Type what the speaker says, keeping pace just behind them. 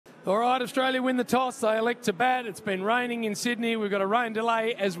All right, Australia win the toss. They elect to bat. It's been raining in Sydney. We've got a rain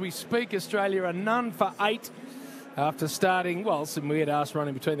delay as we speak. Australia are none for 8 after starting, well, some weird ass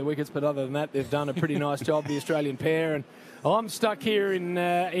running between the wickets, but other than that, they've done a pretty nice job, the Australian pair. And I'm stuck here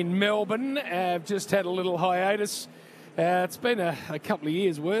in Melbourne. I've just had a little hiatus. It's been a couple of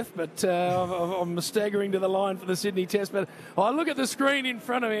years worth, but I'm staggering to the line for the Sydney Test. But I look at the screen in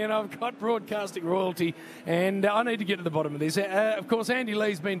front of me and I've got broadcasting royalty, and I need to get to the bottom of this. Of course, Andy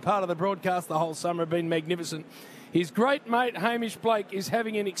Lee's been part of the broadcast the whole summer, been magnificent. His great mate, Hamish Blake, is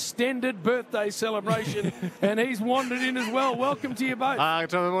having an extended birthday celebration, and he's wandered in as well. Welcome to you both.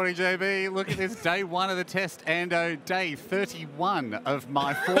 Good morning, JB. Look at this, day 1 of the test, and day 31 of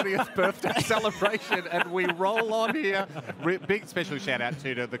my 40th birthday celebration, and we roll on here. Big special shout-out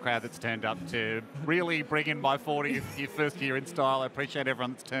to the crowd that's turned up to really bring in my 40th first year in style. I appreciate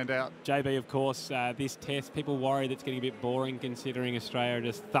everyone that's turned out. JB, of course, this test, people worry that's getting a bit boring considering Australia are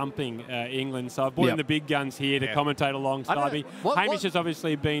just thumping England, so I've brought in the big guns here to commentate alongside me. Hamish has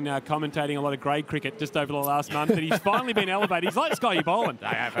obviously been commentating a lot of grade cricket just over the last month, but he's finally been elevated. He's like Scotty Boland.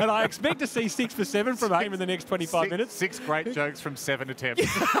 And I expect to see 6 for 7 from him in the next 25 minutes. 6 great jokes from 7 attempts.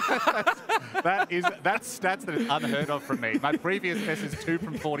 That's stats that is unheard of from me. My previous best is 2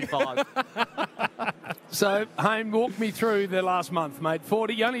 from 45. So, Haim, walk me through the last month, mate.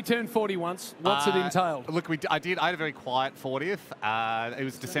 40, you only turned 40 once. What's it entailed? Look, I had a very quiet 40th. It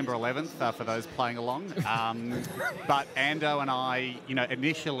was December 11th for those playing along. But Ando and I,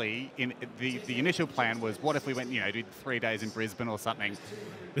 initially, the initial plan was, what if we went, did 3 days in Brisbane or something?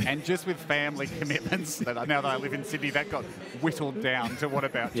 And just with family commitments, now that I live in Sydney, that got whittled down to what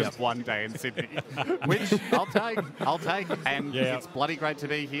about just 1 day in Sydney, which I'll take. And it's bloody great to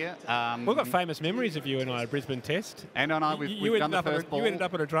be here. We've got famous memories of you and I at Brisbane Test. Ando and I, we've done the first ball. You ended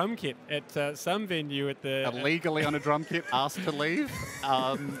up on a drum kit at some venue at the... Illegally on a drum kit, asked to leave.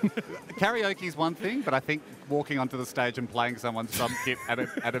 Karaoke's one thing, but I think walking onto the stage and playing someone's drum kit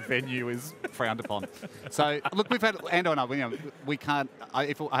at a venue is frowned upon. So, look, we've had... Ando and I, we can't...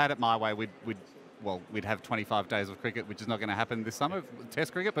 If I had it my way, we'd have 25 days of cricket, which is not going to happen this summer,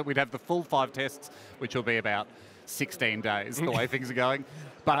 Test cricket, but we'd have the full 5 tests, which will be about 16 days, the way things are going.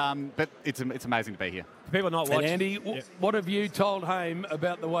 But it's amazing to be here. People not watching. And Andy, what have you told Haim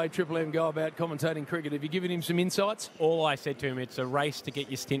about the way Triple M go about commentating cricket? Have you given him some insights? All I said to him, it's a race to get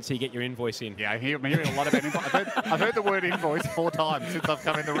your stint so you get your invoice in. Yeah, I'm hearing a lot about invoice. I've heard the word invoice 4 times since I've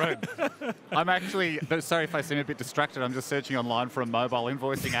come in the room. I'm actually, sorry if I seem a bit distracted, I'm just searching online for a mobile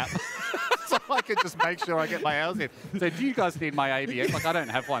invoicing app. So I could just make sure I get my hours in. So do you guys need my ABN? Like, I don't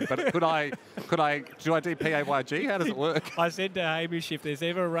have one, but do I do PAYG? How does it work? I said to Hamish, if there's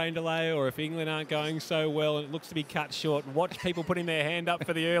ever a rain delay or if England aren't going so well and it looks to be cut short, watch people putting their hand up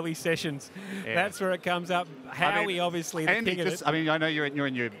for the early sessions. Yeah. That's where it comes up. Howie, obviously, the Andy, king of it. I mean, I know you're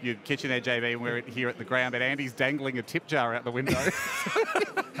in your kitchen there, JB, and we're here at the ground, but Andy's dangling a tip jar out the window.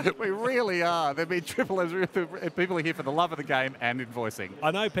 We really are. There've been people are here for the love of the game and invoicing.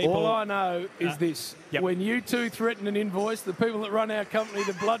 I know people... All I know is this. Yep. When you two threaten an invoice, the people that run our company,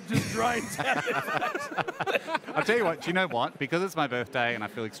 the blood just drains out their face. I'll tell you what, do you know what? Because it's my birthday and I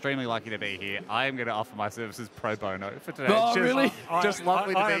feel extremely lucky to be here, I am going to offer my services pro bono for today. Oh, really? Just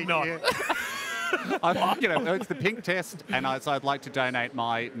lovely to be here. It's the pink test, and so I'd like to donate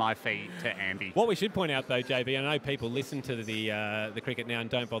my fee to Andy. What we should point out, though, JB, I know people listen to the cricket now and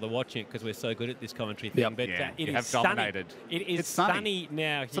don't bother watching it because we're so good at this commentary thing, but it is dominated. It is sunny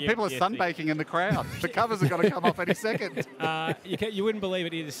now here. So people are sunbaking in the crowd. The covers are going to come off any second. You wouldn't believe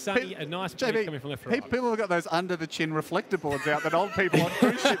it. It is sunny, a nice breeze coming from left to right. People have got those under-the-chin reflector boards out that old people on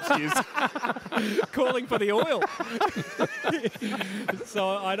cruise ships use. Calling for the oil. So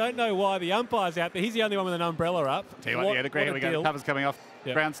I don't know why the umpire's out there. He's the only one with an umbrella up. Tell you what, the ground, we got covers coming off.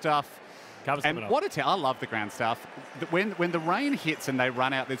 Yep. Ground stuff. Covers coming off. I love the ground stuff. When the rain hits and they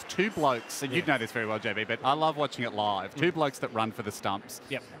run out, there's 2 blokes, and you'd know this very well, JB, but I love watching it live. 2 blokes that run for the stumps.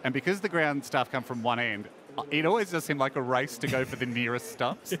 Yep. And because the ground stuff come from one end, it always does seem like a race to go for the nearest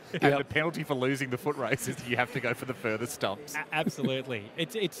stumps. And the penalty for losing the foot race is you have to go for the furthest stumps. Absolutely.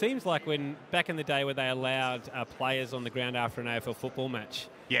 It seems like when back in the day where they allowed players on the ground after an AFL football match,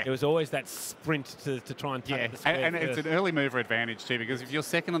 it was always that sprint to try and take the square. And it's an early mover advantage too, because if you're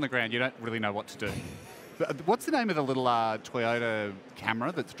second on the ground, you don't really know what to do. What's the name of the little Toyota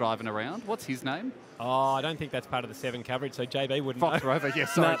Camry that's driving around? What's his name? Oh, I don't think that's part of the 7 coverage, so JB wouldn't Fox know. Rover,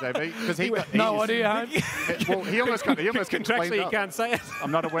 yes, sorry, JB. Because he No idea, Hamish. Well, he almost got Contractually, you can't say it. I'm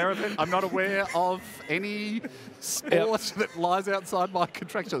not aware of it. I'm not aware of any sport that lies outside my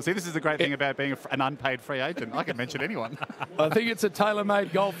contractual. See, this is the great thing about being an unpaid free agent. I can mention anyone. I think it's a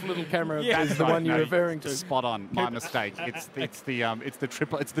tailor-made golf little camera. Yeah, is the one you're referring to. Spot on. My mistake. It's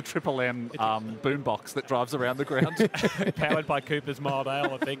the triple M boombox that drives around the ground. Powered by Cooper's Mild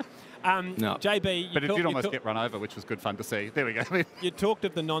Ale, I think. No. JB, But it did almost get run over, which was good fun to see. There we go. You talked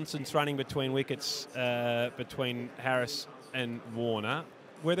of the nonsense running between wickets between Harris and Warner.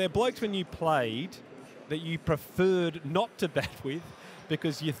 Were there blokes when you played that you preferred not to bat with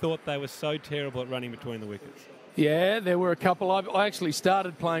because you thought they were so terrible at running between the wickets? Yeah, there were a couple. I actually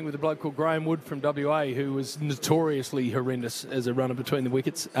started playing with a bloke called Graham Wood from WA, who was notoriously horrendous as a runner between the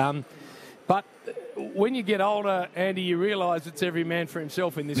wickets. But when you get older, Andy, you realise it's every man for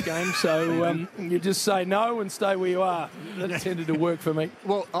himself in this game. So you just say no and stay where you are. That tended to work for me.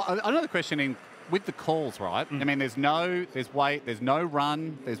 Well, another question with the calls, right? I mean, there's weight, there's no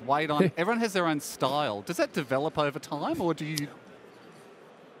run, there's weight on. Everyone has their own style. Does that develop over time, or do you?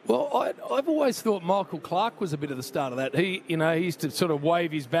 Well, I've always thought Michael Clark was a bit of the start of that. He used to sort of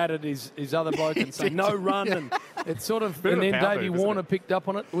wave his bat at his other bloke and say no run, and it's sort of. And then Davey Warner picked up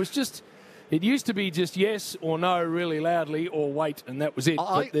on it. It was just. It used to be just yes or no really loudly or wait, and that was it.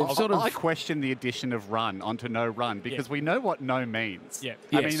 I question the addition of run onto no run because we know what no means. Yeah.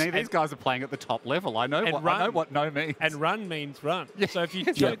 I mean, these guys are playing at the top level. I know what no means. And run means run. Yeah. So if you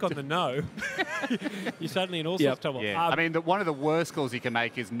choke on the no, you're suddenly in all sorts of trouble. Yeah. I mean, one of the worst calls you can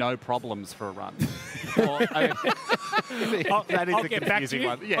make is no problems for a run. That is a confusing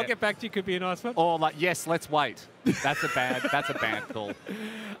one. Yeah. I'll get back to you. Could be a nice one. Or like, yes, let's wait. That's a bad call.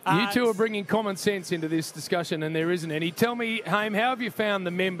 You two are bringing common sense into this discussion, and there isn't any. Tell me, Haim, how have you found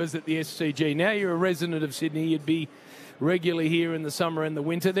the members at the SCG? Now you're a resident of Sydney. You'd be regularly here in the summer and the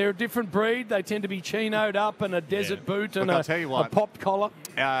winter. They're a different breed. They tend to be chinoed up and a desert boot and a popped collar.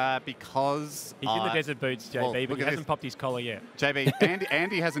 Because he's in the desert boots, JB, but he hasn't popped his collar yet. JB,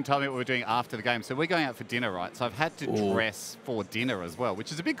 Andy hasn't told me what we're doing after the game, so we're going out for dinner, right? So I've had to dress for dinner as well,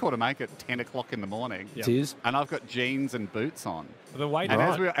 which is a big call to make at 10 o'clock in the morning. It is. And I've got jeans and boots on. The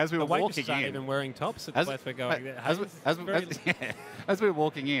waiters, as we were walking in, even wearing tops at the place we're going. As we were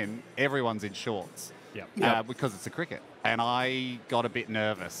walking in, everyone's in shorts. Because it's a cricket. And I got a bit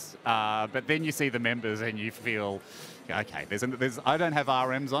nervous. But then you see the members and you feel, okay, I don't have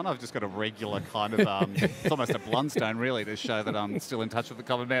RMs on. I've just got a regular kind of, it's almost a Blundstone really to show that I'm still in touch with the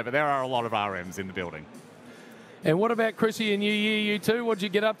common man. But there are a lot of RMs in the building. And what about Chrissy and New Year, you two? What did you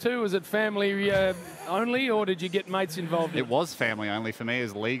get up to? Was it family only, or did you get mates involved? It was family only for me,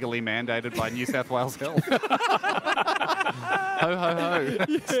 as legally mandated by New South Wales Health. Ho, ho, ho.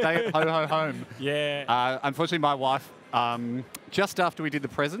 Stay at ho, ho, home. Yeah. Unfortunately, my wife, just after we did the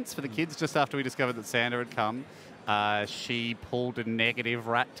presents for the kids, just after we discovered that Santa had come, she pulled a negative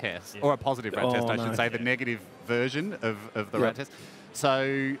rat test, or a positive rat test, I should say, the negative version of the rat test.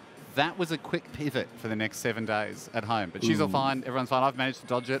 So that was a quick pivot for the next 7 days at home. But she's all fine. Everyone's fine. I've managed to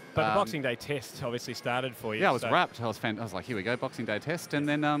dodge it. But the Boxing Day test obviously started for you. Yeah, I was wrapped. I was like, here we go, Boxing Day test. And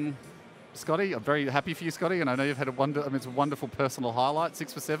then, Scotty, I'm very happy for you, Scotty. And I know you've had it's a wonderful personal highlight,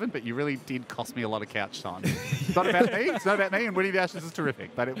 6 for 7. But you really did cost me a lot of couch time. It's not about me. It's not about me. And winning the Ashes is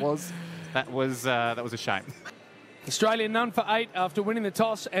terrific. But that was a shame. Australia none for 8 after winning the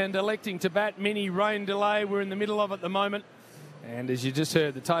toss and electing to bat. Mini rain delay we're in the middle of at the moment. And as you just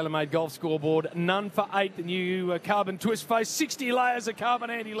heard, the TaylorMade Golf scoreboard, none for 8. The new carbon twist face, 60 layers of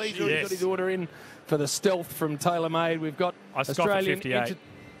carbon. Andy Lee's already got his order in for the Stealth from TaylorMade. We've got Australian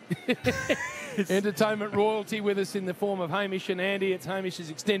entertainment royalty with us in the form of Hamish and Andy. It's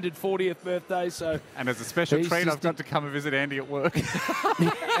Hamish's extended 40th birthday. And as a special treat, I've got to come and visit Andy at work.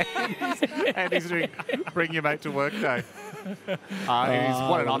 Andy's doing Bring Your Mate to Work Day.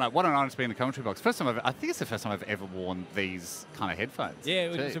 What an honour to be in the commentary box. I think it's the first time I've ever worn these kind of headphones.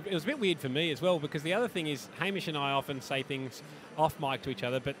 Yeah, it was a bit weird for me as well, because the other thing is Hamish and I often say things off mic to each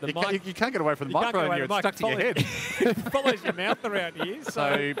other, but you can't get away from the microphone. You're stuck to your head. It follows your mouth around here.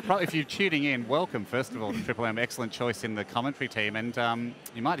 So if you're tuning in, welcome first of all to Triple M. Excellent choice in the commentary team, and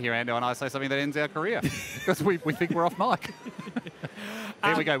you might hear Ando and I say something that ends our career because we think we're off mic.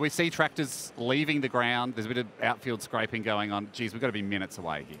 Here we go. We see tractors leaving the ground. There's a bit of outfield scraping going on. Geez, we've got to be minutes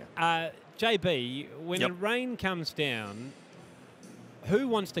away here. JB, when the rain comes down, who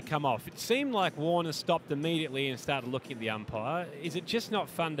wants to come off? It seemed like Warner stopped immediately and started looking at the umpire. Is it just not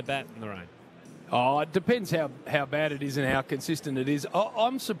fun to bat in the rain? Oh, it depends how bad it is and how consistent it is.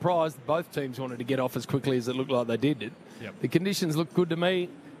 I'm surprised both teams wanted to get off as quickly as it looked like they did. The conditions look good to me.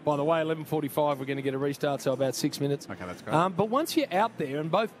 By the way, 11:45, we're going to get a restart, so about 6 minutes. Okay, that's great. But once you're out there,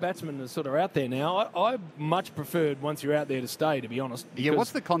 and both batsmen are sort of out there now, I much preferred once you're out there to stay, to be honest. Yeah,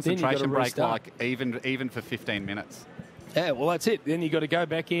 what's the concentration break restart. like, even for 15 minutes? Yeah, well, that's it. Then you've got to go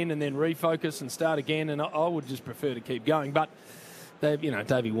back in and then refocus and start again, and I would just prefer to keep going. But,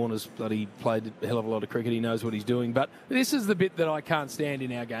 Davey Warner's bloody played a hell of a lot of cricket. He knows what he's doing. But this is the bit that I can't stand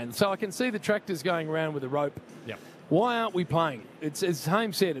in our game. So I can see the tractors going around with a rope. Yep. Why aren't we playing? It's, as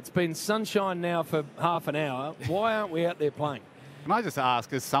Hamish said, it's been sunshine now for half an hour. Why aren't we out there playing? Can I just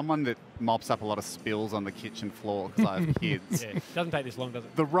ask, as someone that mops up a lot of spills on the kitchen floor because I have kids. Yeah, it doesn't take this long, does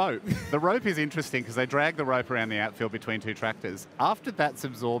it? The rope is interesting because they drag the rope around the outfield between two tractors. After that's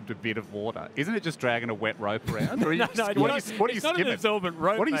absorbed a bit of water, isn't it just dragging a wet rope around? Or are you It's not an absorbent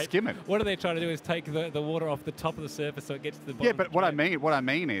rope. What are you mate. skimming? What are they trying to do is take the water off the top of the surface so it gets to the bottom. Yeah, but what I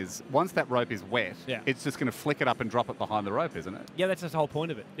mean is, once that rope is wet, Yeah. it's just going to flick it up and drop it behind the rope, isn't it? Yeah, that's the whole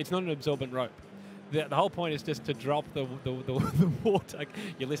point of it. It's not an absorbent rope. The whole point is just to drop the water.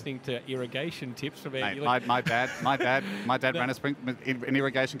 You're listening to irrigation tips from Mate, my dad ran an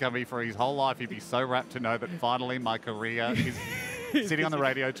irrigation company for his whole life. He'd be so rapt to know that finally my career is sitting on the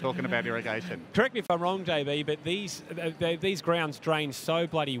radio talking about irrigation. Correct me if I'm wrong, JB, but these grounds drain so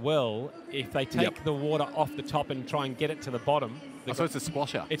bloody well. If they take the water off the top and try and get it to the bottom, So it's a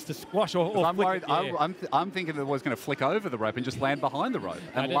squasher. it's the squash or I'm flick worried. it, yeah. I'm thinking it was going to flick over the rope and just land behind the rope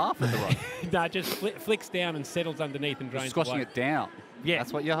and laugh at the rope. No, it just flicks down and settles underneath and drains Squashing away. it down. Yeah.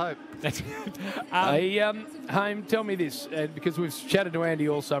 That's what you hope. That's Haim, tell me this, because we've chatted to Andy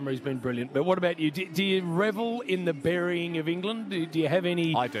all summer. He's been brilliant. But what about you? Do you revel in the burying of England? Do you have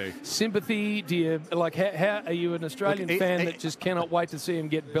any I do. sympathy? Do you how are you an Australian fan that just cannot wait to see him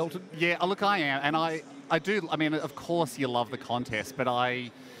get belted? Yeah, look, I am, and I do. I mean, of course, you love the contest, but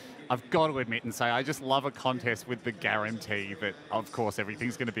I've got to admit and say I just love a contest with the guarantee that, of course,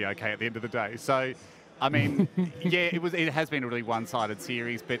 everything's going to be okay at the end of the day. So, I mean, yeah, it has been a really one-sided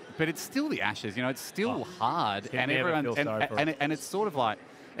series, but it's still the Ashes. You know, it's still hard, and everyone and it's sort of like,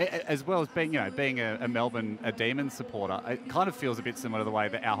 as well as being a Melbourne Demons supporter, it kind of feels a bit similar to the way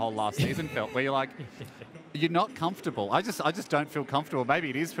that our whole last season felt, where you're like, you're not comfortable. I just don't feel comfortable.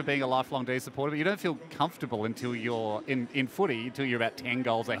 Maybe it is for being a lifelong D supporter, but you don't feel comfortable until you're in footy, until you're about 10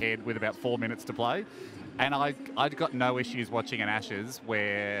 goals ahead with about 4 minutes to play. And I'd got no issues watching an Ashes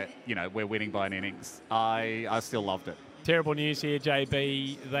where, we're winning by an innings. I still loved it. Terrible news here,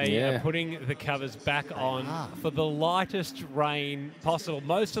 JB. They are putting the covers back on for the lightest rain possible.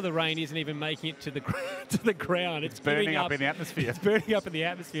 Most of the rain isn't even making it to the ground. It's burning up in the atmosphere. It's burning up in the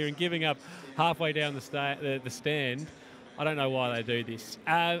atmosphere and giving up halfway down the stand. I don't know why they do this.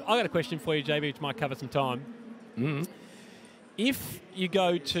 I've got a question for you, JB, which might cover some time. Mm-hmm. If you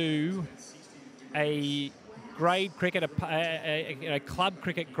go to a grade cricket, a club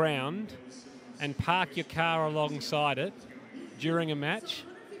cricket ground, and park your car alongside it during a match,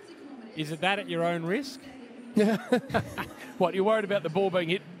 is it that at your own risk? What, you're worried about the ball being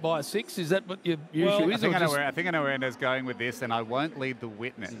hit by a six? Is that what your issue is? I think I know where Endo's going with this, and I won't lead the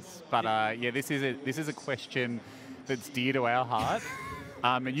witness. But this is a question that's dear to our heart.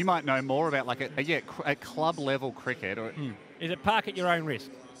 And you might know more about a club level cricket. Or Is it park at your own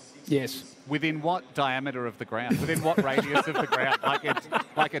risk? Yes. Within what diameter of the ground? Within what radius of the ground?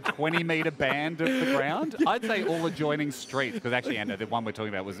 Like a 20-metre band of the ground? I'd say all adjoining streets, because actually, Endo, the one we're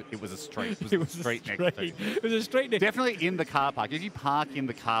talking about was a street. It was a street next to it. It was a street next. Definitely in the car park. If you park in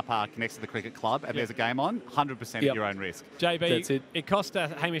the car park next to the cricket club and there's a game on, 100% at your own risk. JB, That's it cost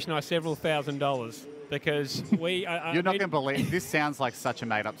Hamish and I several $1,000s. Because we... You're not going to believe... This sounds like such a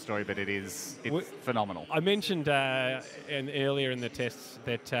made-up story, but it's phenomenal. I mentioned earlier in the tests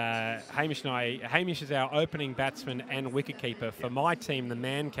that Hamish is our opening batsman and wicketkeeper for my team, the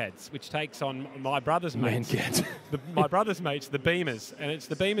Mancads, which takes on my brother's mates. My brother's mates, the Beamers. And it's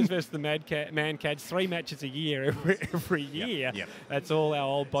the Beamers versus the Mancads, 3 matches a year every year. Yep. That's all our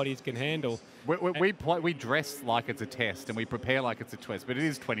old bodies can handle. We dress like it's a test and we prepare like it's a test, but it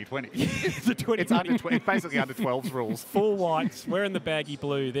is 2020. It's a 2020. It's basically under 12s rules. Full whites. We're in the baggy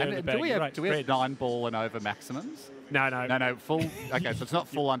blue. They're in the baggy red. Do we have 9 ball and over maximums? No. Full. Okay, so it's not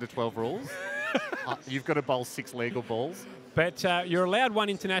full under 12 rules. You've got to bowl 6 legal balls. But you're allowed 1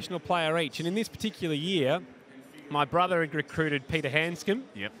 international player each, and in this particular year, my brother had recruited Peter Hanscom,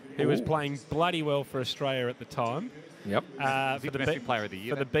 who was playing bloody well for Australia at the time. Yep. For the domestic player of the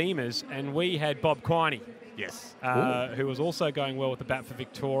year. For the Beamers, and we had Bob Quiney. Yes. Who was also going well with the bat for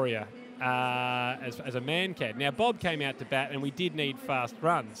Victoria as a man-cad. Now, Bob came out to bat, and we did need fast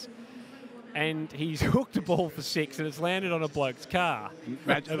runs. and he's hooked a ball for 6 and it's landed on a bloke's car.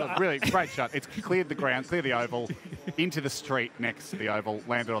 Really great shot. It's cleared the ground, cleared the oval, into the street next to the oval,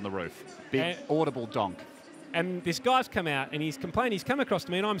 landed on the roof. Big audible donk. And this guy's come out and he's complained. He's come across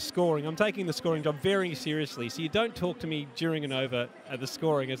to me and I'm scoring. I'm taking the scoring job very seriously. So you don't talk to me during and over the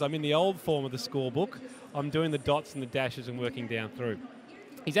scoring, as I'm in the old form of the scorebook. I'm doing the dots and the dashes and working down through.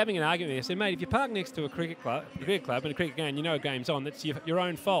 He's having an argument. I said, mate, if you park next to a cricket club and a cricket game, you know a game's on, that's your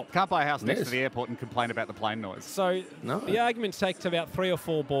own fault. Can't buy a house next to the airport and complain about the plane noise. So the argument takes about 3 or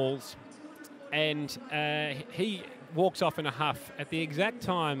 4 balls, and he walks off in a huff at the exact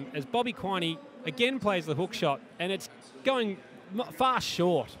time as Bobby Quiney again plays the hook shot, and it's going far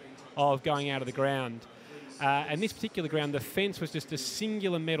short of going out of the ground. And this particular ground, the fence was just a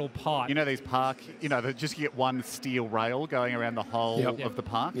singular metal pipe. You know these park, they just get one steel rail going around the whole of the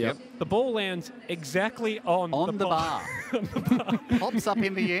park? Yep. The ball lands exactly on the bar. Pops up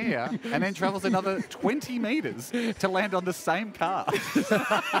in the air and then travels another 20 metres to land on the same car.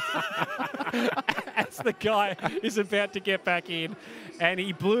 As the guy is about to get back in, and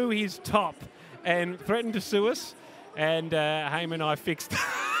he blew his top and threatened to sue us, and Hamish and I fixed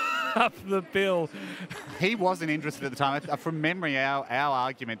up the bill. He wasn't interested at the time. From memory, our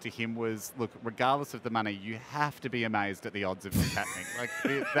argument to him was, look, regardless of the money, you have to be amazed at the odds of this happening.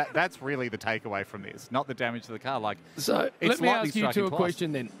 Like that's really the takeaway from this, not the damage to the car. So let me ask you a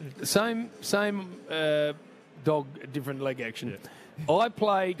question then. Same dog, different leg action. Yeah. I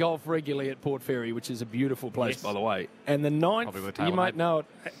play golf regularly at Port Fairy, which is a beautiful place, by the way. And the ninth, you might know it,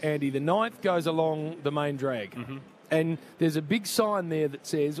 Andy, the ninth goes along the main drag. Mm-hmm. And there's a big sign there that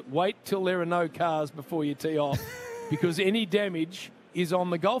says, wait till there are no cars before you tee off, because any damage is on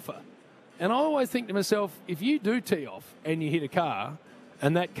the golfer. And I always think to myself, if you do tee off and you hit a car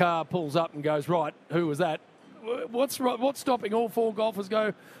and that car pulls up and goes, right, who was that? What's stopping all 4 golfers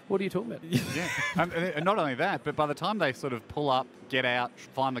go, what are you talking about? Yeah, and not only that, but by the time they sort of pull up, get out,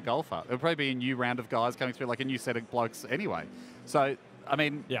 find the golfer, it'll probably be a new round of guys coming through, like a new set of blokes anyway. So, I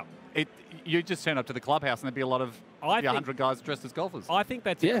mean, you just turn up to the clubhouse and there'd be a lot of 100 guys dressed as golfers. I think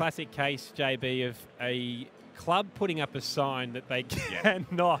that's a classic case, JB, of a club putting up a sign that they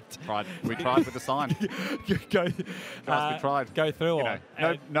cannot. We tried with the sign. we tried. Go through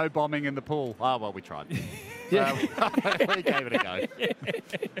on. No bombing in the pool. Oh, well, we tried. We gave it a go.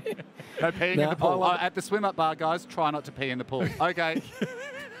 No peeing in the pool. At the swim-up bar, guys, try not to pee in the pool. Okay.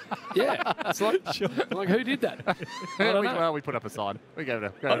 Yeah, it's like who did that? We put up a sign. We gave it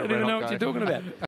a go. I don't even know what you're talking about.